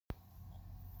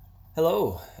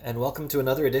Hello, and welcome to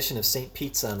another edition of St.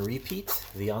 Pete's on Repeat,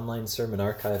 the online sermon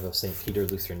archive of St. Peter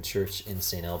Lutheran Church in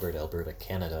St. Albert, Alberta,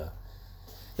 Canada.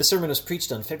 This sermon was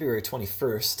preached on February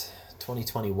 21st,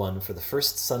 2021, for the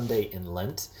first Sunday in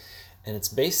Lent, and it's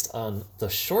based on the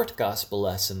short gospel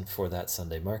lesson for that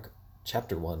Sunday, Mark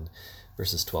chapter 1,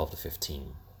 verses 12 to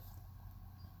 15.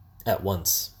 At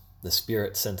once, the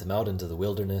Spirit sent him out into the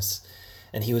wilderness,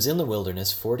 and he was in the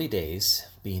wilderness 40 days,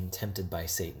 being tempted by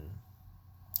Satan.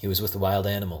 He was with the wild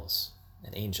animals,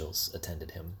 and angels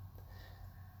attended him.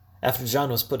 After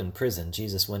John was put in prison,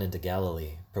 Jesus went into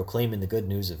Galilee, proclaiming the good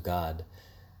news of God.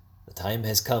 "The time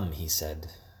has come," he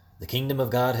said. "The kingdom of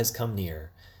God has come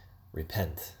near.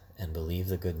 Repent and believe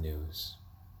the good news."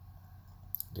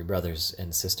 Dear brothers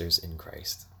and sisters in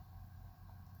Christ,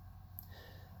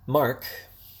 Mark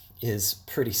is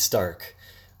pretty stark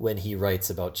when he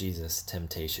writes about Jesus'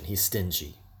 temptation. He's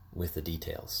stingy with the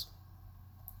details.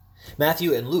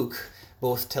 Matthew and Luke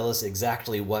both tell us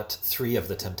exactly what three of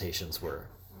the temptations were.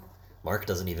 Mark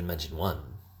doesn't even mention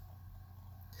one.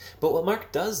 But what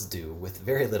Mark does do with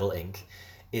very little ink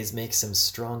is make some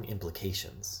strong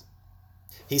implications.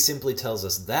 He simply tells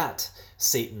us that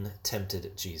Satan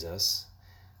tempted Jesus,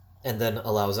 and then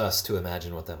allows us to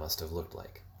imagine what that must have looked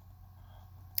like.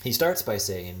 He starts by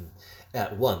saying,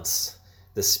 "At once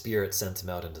the Spirit sent him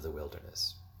out into the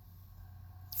wilderness."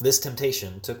 This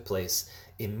temptation took place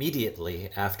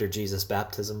immediately after Jesus'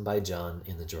 baptism by John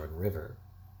in the Jordan River.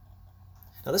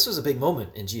 Now, this was a big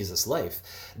moment in Jesus' life.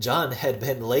 John had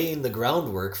been laying the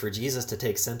groundwork for Jesus to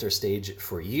take center stage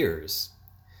for years.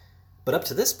 But up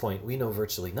to this point, we know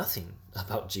virtually nothing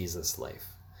about Jesus'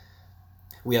 life.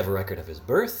 We have a record of his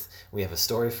birth, we have a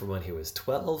story from when he was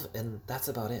 12, and that's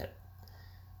about it.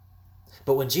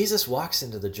 But when Jesus walks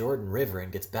into the Jordan River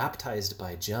and gets baptized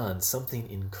by John, something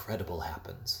incredible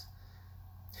happens.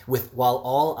 While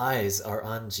all eyes are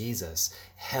on Jesus,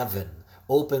 heaven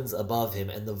opens above him,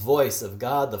 and the voice of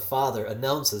God the Father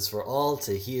announces for all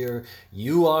to hear,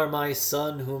 "You are my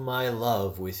Son whom I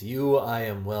love, with you I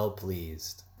am well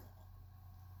pleased."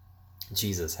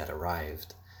 Jesus had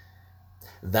arrived.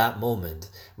 That moment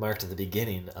marked the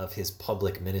beginning of his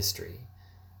public ministry.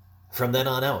 From then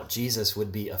on out, Jesus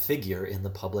would be a figure in the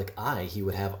public eye. He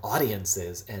would have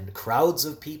audiences and crowds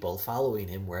of people following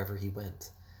him wherever he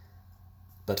went.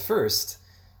 But first,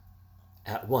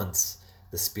 at once,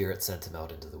 the Spirit sent him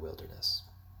out into the wilderness.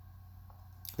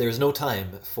 There is no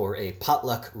time for a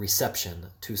potluck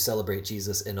reception to celebrate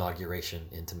Jesus' inauguration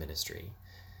into ministry.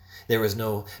 There was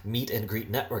no meet and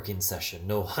greet networking session,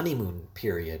 no honeymoon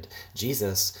period.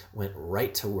 Jesus went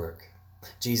right to work.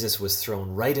 Jesus was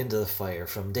thrown right into the fire.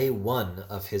 From day one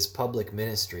of his public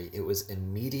ministry, it was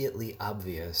immediately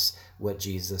obvious what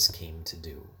Jesus came to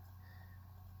do.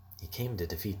 He came to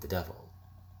defeat the devil.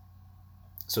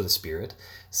 So the Spirit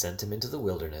sent him into the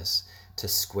wilderness to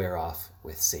square off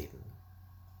with Satan.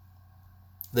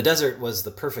 The desert was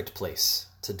the perfect place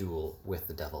to duel with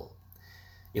the devil.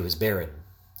 It was barren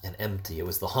and empty. It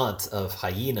was the haunt of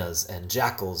hyenas and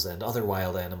jackals and other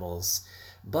wild animals,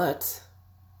 but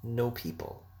no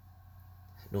people.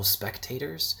 No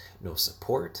spectators, no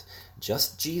support,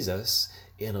 just Jesus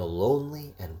in a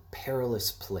lonely and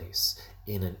perilous place,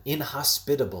 in an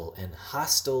inhospitable and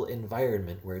hostile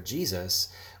environment where Jesus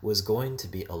was going to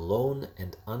be alone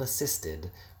and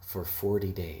unassisted for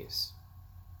 40 days.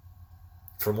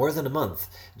 For more than a month,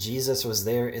 Jesus was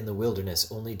there in the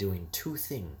wilderness only doing two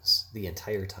things the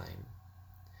entire time: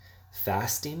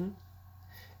 fasting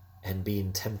and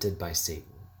being tempted by Satan.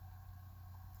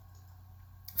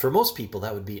 For most people,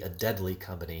 that would be a deadly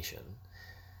combination.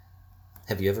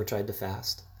 Have you ever tried to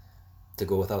fast? To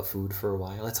go without food for a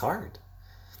while? It's hard.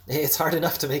 It's hard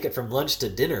enough to make it from lunch to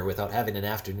dinner without having an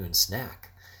afternoon snack.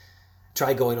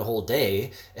 Try going a whole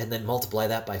day and then multiply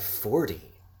that by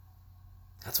 40.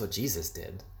 That's what Jesus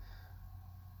did.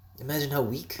 Imagine how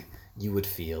weak you would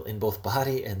feel in both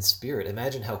body and spirit.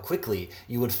 Imagine how quickly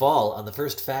you would fall on the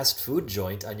first fast food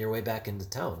joint on your way back into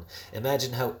town.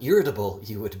 Imagine how irritable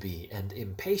you would be and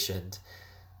impatient.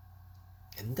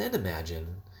 And then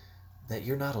imagine that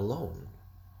you're not alone,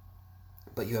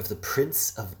 but you have the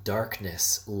Prince of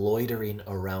Darkness loitering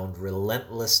around,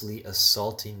 relentlessly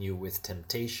assaulting you with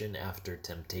temptation after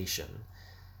temptation.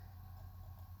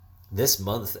 This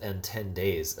month and 10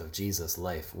 days of Jesus'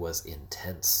 life was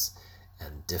intense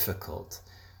and difficult.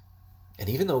 And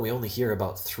even though we only hear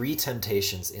about 3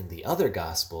 temptations in the other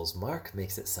Gospels, Mark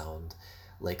makes it sound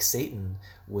like Satan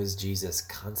was Jesus'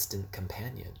 constant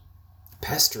companion,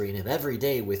 pestering him every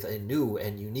day with a new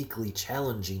and uniquely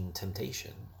challenging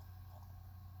temptation.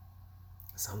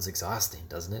 Sounds exhausting,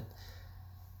 doesn't it?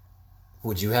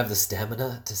 Would you have the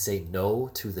stamina to say no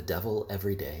to the devil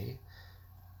every day?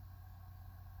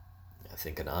 I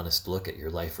think an honest look at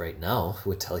your life right now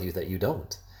would tell you that you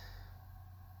don't.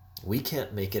 We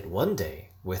can't make it one day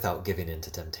without giving in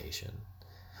to temptation,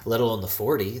 let alone the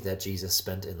 40 that Jesus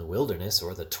spent in the wilderness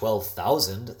or the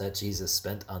 12,000 that Jesus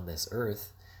spent on this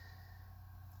earth.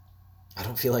 I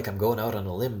don't feel like I'm going out on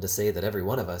a limb to say that every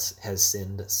one of us has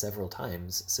sinned several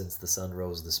times since the sun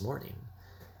rose this morning.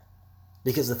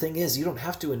 Because the thing is, you don't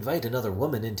have to invite another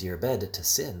woman into your bed to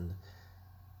sin.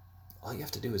 All you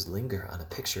have to do is linger on a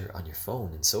picture on your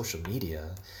phone and social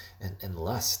media, and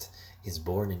lust is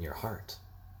born in your heart.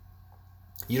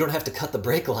 You don't have to cut the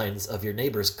brake lines of your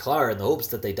neighbor's car in the hopes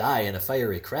that they die in a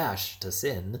fiery crash to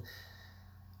sin.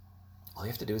 All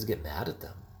you have to do is get mad at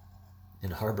them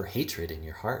and harbor hatred in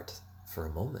your heart for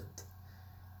a moment.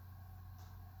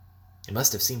 It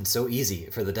must have seemed so easy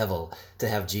for the devil to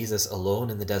have Jesus alone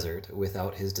in the desert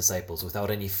without his disciples, without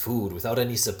any food, without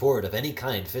any support of any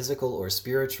kind, physical or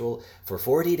spiritual, for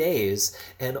 40 days,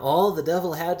 and all the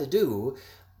devil had to do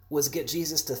was get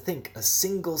Jesus to think a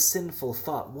single sinful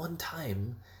thought one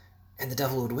time, and the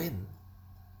devil would win.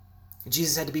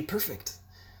 Jesus had to be perfect.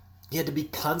 He had to be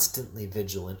constantly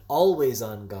vigilant, always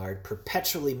on guard,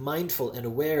 perpetually mindful and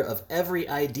aware of every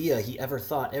idea he ever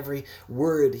thought, every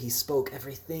word he spoke,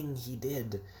 everything he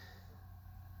did.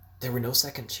 There were no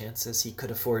second chances. He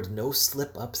could afford no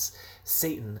slip-ups.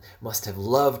 Satan must have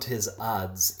loved his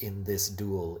odds in this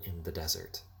duel in the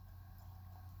desert.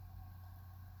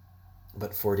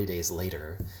 But 40 days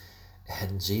later,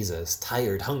 and Jesus,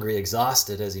 tired, hungry,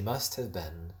 exhausted as he must have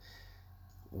been,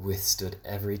 withstood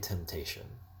every temptation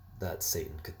that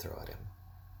Satan could throw at him.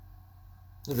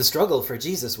 The struggle for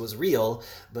Jesus was real,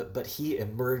 but he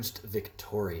emerged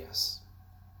victorious.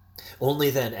 Only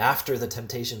then, after the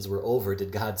temptations were over,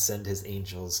 did God send his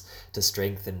angels to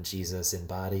strengthen Jesus in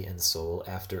body and soul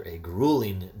after a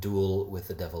grueling duel with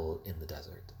the devil in the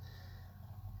desert.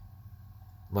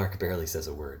 Mark barely says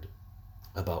a word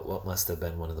about what must have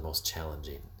been one of the most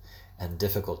challenging and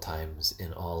difficult times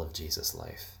in all of Jesus'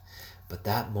 life. But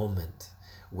that moment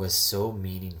was so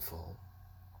meaningful,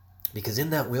 because in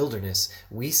that wilderness,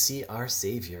 we see our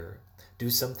Savior do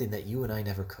something that you and I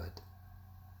never could.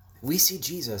 We see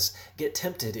Jesus get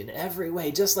tempted in every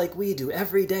way, just like we do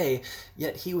every day,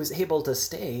 yet he was able to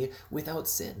stay without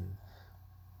sin.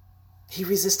 He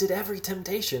resisted every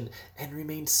temptation and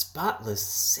remained spotless,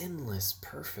 sinless,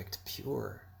 perfect,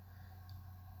 pure.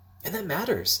 And that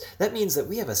matters. That means that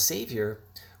we have a Savior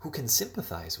who can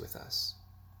sympathize with us.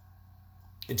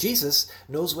 Jesus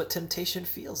knows what temptation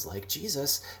feels like.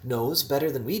 Jesus knows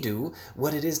better than we do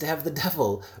what it is to have the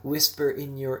devil whisper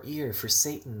in your ear, for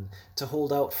Satan to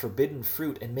hold out forbidden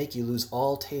fruit and make you lose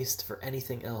all taste for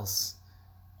anything else.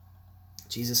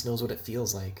 Jesus knows what it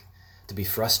feels like to be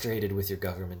frustrated with your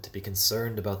government, to be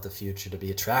concerned about the future, to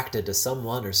be attracted to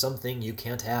someone or something you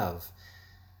can't have.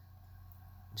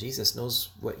 Jesus knows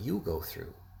what you go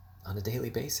through on a daily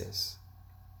basis.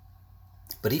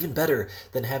 But even better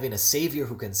than having a Savior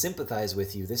who can sympathize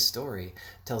with you, this story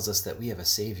tells us that we have a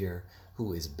Savior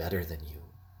who is better than you,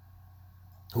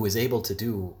 who is able to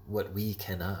do what we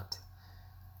cannot.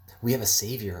 We have a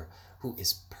Savior who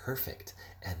is perfect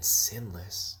and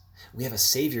sinless. We have a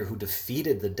Savior who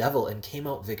defeated the devil and came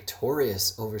out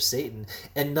victorious over Satan,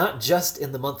 and not just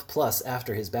in the month plus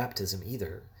after his baptism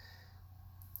either.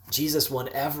 Jesus won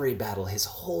every battle his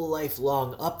whole life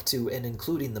long, up to and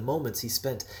including the moments he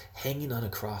spent hanging on a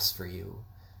cross for you.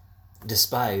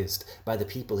 Despised by the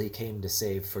people he came to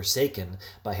save, forsaken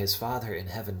by his Father in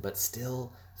heaven, but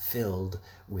still filled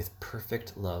with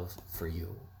perfect love for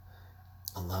you.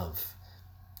 A love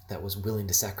that was willing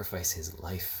to sacrifice his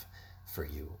life for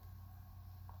you.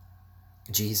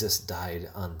 Jesus died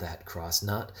on that cross,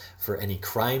 not for any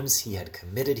crimes he had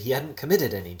committed. He hadn't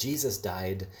committed any. Jesus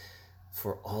died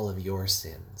for all of your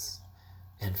sins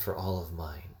and for all of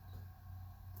mine.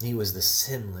 He was the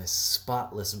sinless,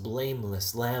 spotless,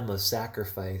 blameless Lamb of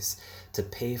sacrifice to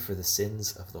pay for the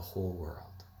sins of the whole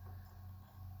world.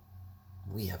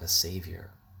 We have a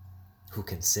Savior who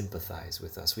can sympathize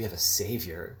with us. We have a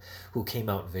Savior who came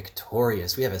out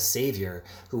victorious. We have a Savior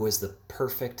who was the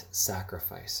perfect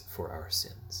sacrifice for our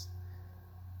sins.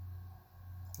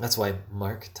 That's why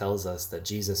Mark tells us that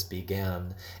Jesus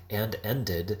began and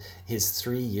ended his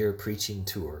 3-year preaching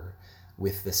tour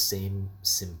with the same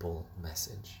simple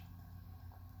message.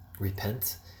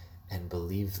 Repent and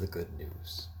believe the good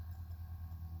news.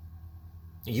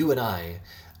 You and I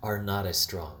are not as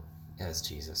strong as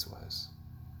Jesus was.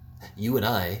 You and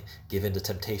I give in to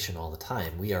temptation all the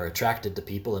time. We are attracted to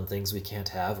people and things we can't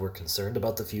have. We're concerned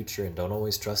about the future and don't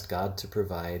always trust God to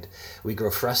provide. We grow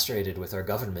frustrated with our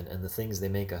government and the things they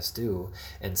make us do.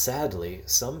 And sadly,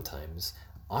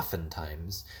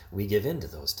 oftentimes, we give in to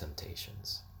those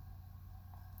temptations.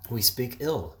 We speak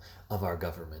ill of our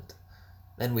government,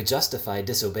 and we justify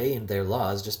disobeying their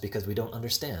laws just because we don't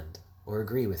understand or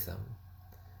agree with them.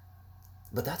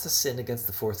 But that's a sin against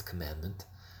the fourth commandment.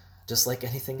 Just like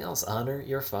anything else, honor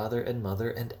your father and mother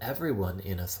and everyone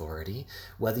in authority,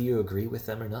 whether you agree with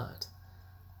them or not.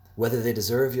 Whether they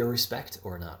deserve your respect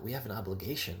or not, we have an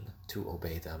obligation to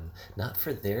obey them, not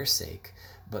for their sake,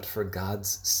 but for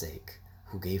God's sake,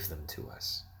 who gave them to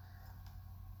us.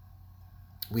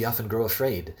 We often grow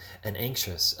afraid and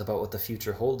anxious about what the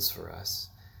future holds for us.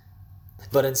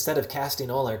 But instead of casting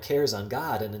all our cares on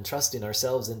God and entrusting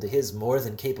ourselves into His more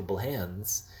than capable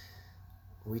hands,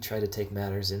 we try to take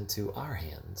matters into our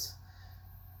hands.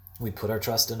 We put our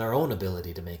trust in our own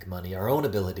ability to make money, our own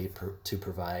ability to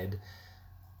provide,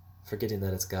 forgetting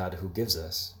that it's God who gives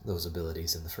us those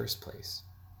abilities in the first place.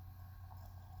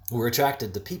 We're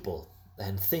attracted to people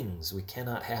and things we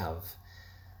cannot have.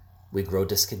 We grow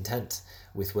discontent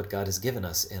with what God has given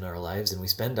us in our lives, and we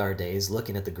spend our days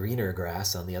looking at the greener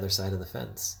grass on the other side of the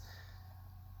fence,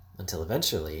 until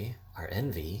eventually our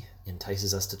envy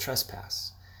entices us to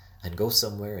trespass and go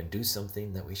somewhere and do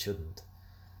something that we shouldn't.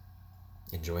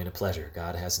 Enjoying a pleasure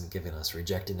God hasn't given us,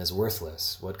 rejecting as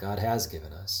worthless what God has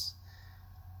given us.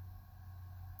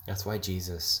 That's why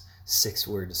Jesus'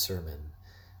 6-word sermon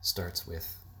starts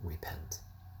with repent.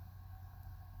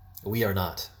 We are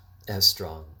not as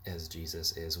strong as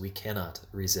Jesus is. We cannot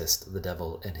resist the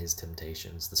devil and his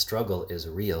temptations. The struggle is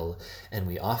real, and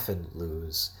we often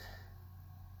lose.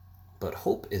 But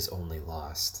hope is only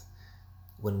lost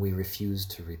when we refuse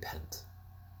to repent,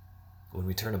 when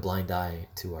we turn a blind eye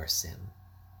to our sin.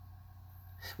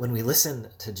 When we listen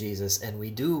to Jesus and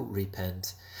we do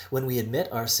repent, when we admit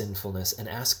our sinfulness and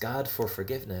ask God for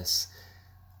forgiveness,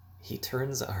 He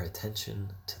turns our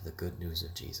attention to the good news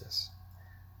of Jesus.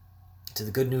 To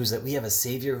the good news that we have a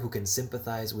Savior who can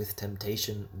sympathize with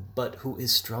temptation, but who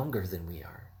is stronger than we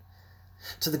are.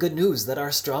 To the good news that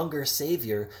our stronger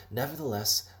Savior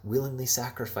nevertheless willingly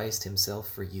sacrificed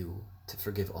Himself for you to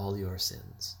forgive all your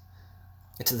sins.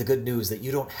 And to the good news that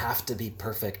you don't have to be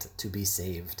perfect to be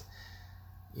saved.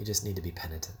 You just need to be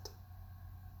penitent.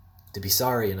 To be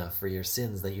sorry enough for your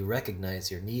sins that you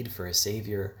recognize your need for a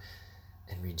Savior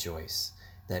and rejoice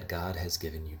that God has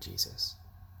given you Jesus.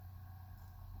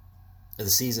 The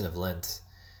season of Lent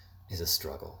is a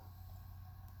struggle.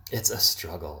 It's a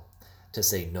struggle to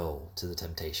say no to the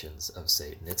temptations of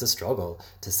Satan. It's a struggle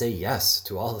to say yes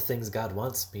to all the things God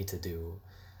wants me to do.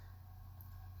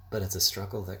 But it's a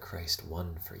struggle that Christ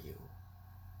won for you.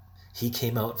 He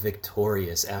came out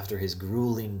victorious after His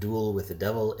grueling duel with the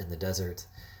devil in the desert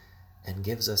and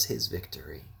gives us His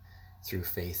victory through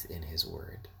faith in His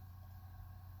word.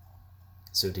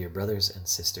 So, dear brothers and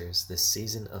sisters, this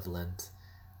season of Lent,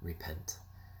 repent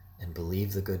and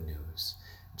believe the good news.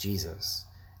 Jesus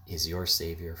is your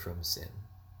Savior from sin.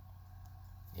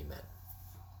 Amen.